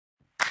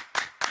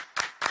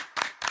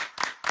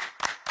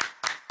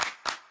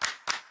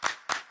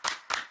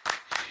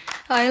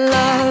I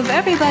love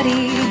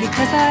everybody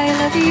because I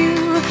love you.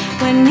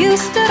 When you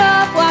stood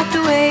up, walked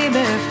away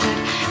barefoot,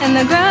 and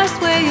the grass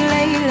where you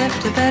lay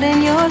left a bed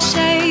in your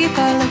shape.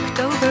 I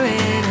looked over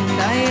it and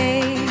I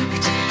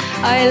ached.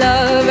 I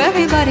love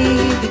everybody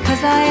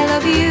because I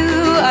love you.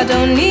 I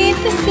don't need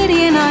the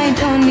city and I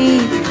don't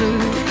need the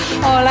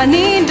proof. All I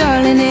need,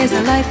 darling, is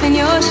a life in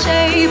your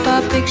shape.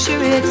 I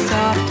picture it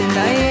soft and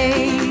I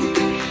ache.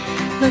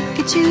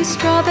 Look at you,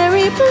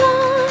 strawberry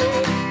blonde.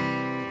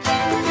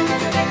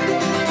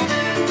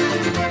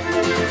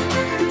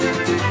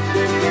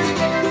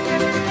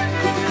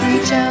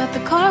 Reach out the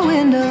car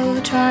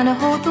window, trying to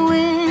hold the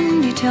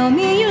wind. You tell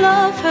me you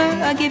love her,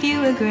 I give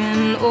you a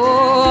grin.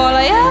 Oh, all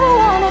I ever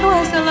wanted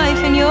was a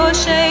life in your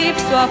shape.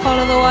 So I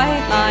follow the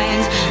white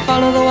lines,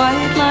 follow the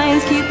white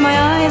lines. Keep my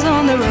eyes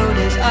on the road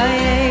as I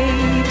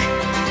ache.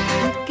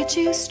 Look at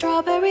you,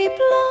 strawberry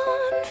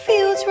blonde.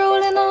 Fields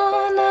rolling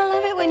on, I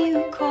love it when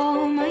you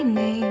call my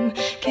name.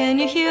 Can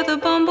you hear the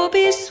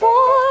bumblebees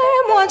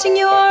swarm? Watching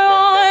your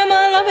arm,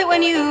 I love it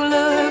when you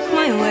look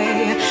my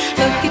way.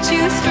 Look at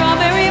you,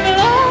 strawberry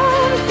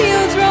blonde.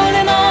 Fields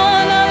rolling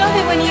on, I love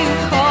it when you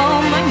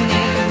call my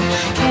name.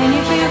 Can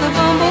you hear the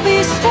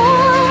bumblebees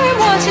swarm?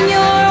 Watching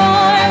your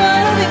arm, I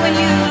love it when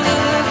you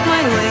look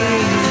my way.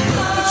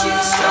 Look at you,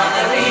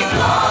 strawberry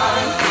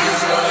blonde.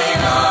 Fields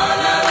rolling on,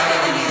 I love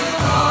it when you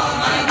call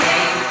my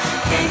name.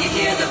 Can you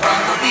hear the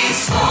bumblebees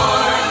swarm?